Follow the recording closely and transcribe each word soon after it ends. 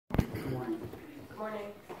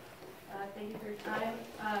morning. Thank you for your time.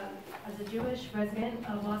 As a Jewish resident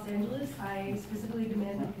of Los Angeles, I specifically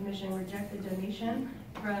demand that the Commission reject the donation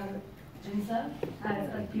from JINSA,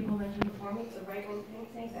 as people mentioned before me. It's a right-wing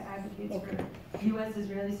think tank that advocates for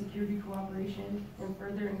U.S.-Israeli security cooperation and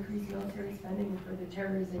further increased military spending and further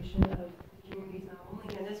terrorization of communities not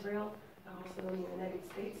only in Israel, but also in the United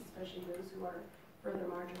States, especially those who are further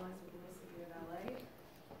marginalized within the city of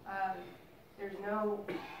LA.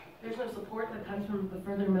 There's no support that comes from the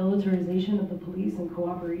further militarization of the police and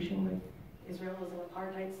cooperation with Israel as an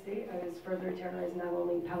apartheid state that is further terrorizing not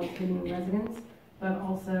only Palestinian residents, but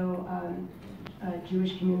also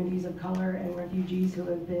Jewish communities of color and refugees who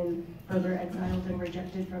have been further exiled and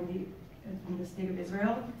rejected from the state of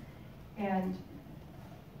Israel. And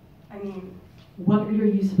I mean, what are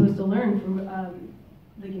you supposed to learn from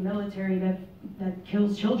the military that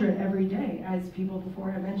kills children every day, as people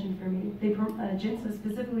before have mentioned for me? JINSA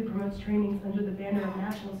specifically promotes trainings under the banner of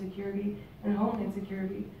national security and homeland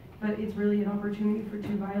security, but it's really an opportunity for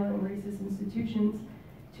two violent and racist institutions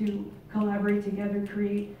to collaborate together,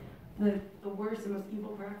 create the worst and most evil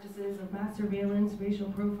practices of mass surveillance, racial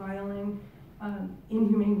profiling,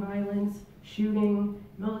 inhumane violence, shooting,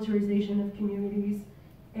 militarization of communities,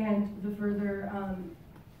 and the further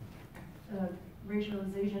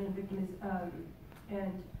racialization of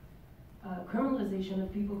and criminalization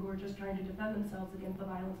of people who are just trying to defend themselves against the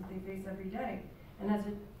violence that they face every day. And as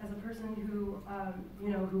a person who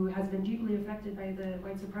who has been deeply affected by the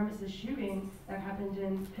white supremacist shooting that happened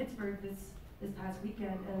in Pittsburgh this past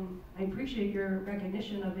weekend, and I appreciate your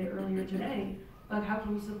recognition of it earlier today, but how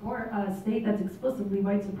can you support a state that's explicitly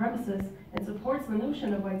white supremacist and supports the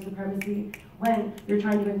notion of white supremacy when you're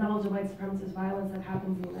trying to acknowledge the white supremacist violence that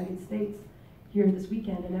happens in the United States here this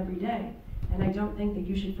weekend and every day? And I don't think that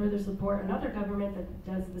you should further support another government that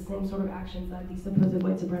does the same sort of actions that these supposed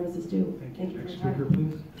white supremacists do. Thank you for your time. Next speaker,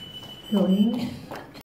 please. Colleen.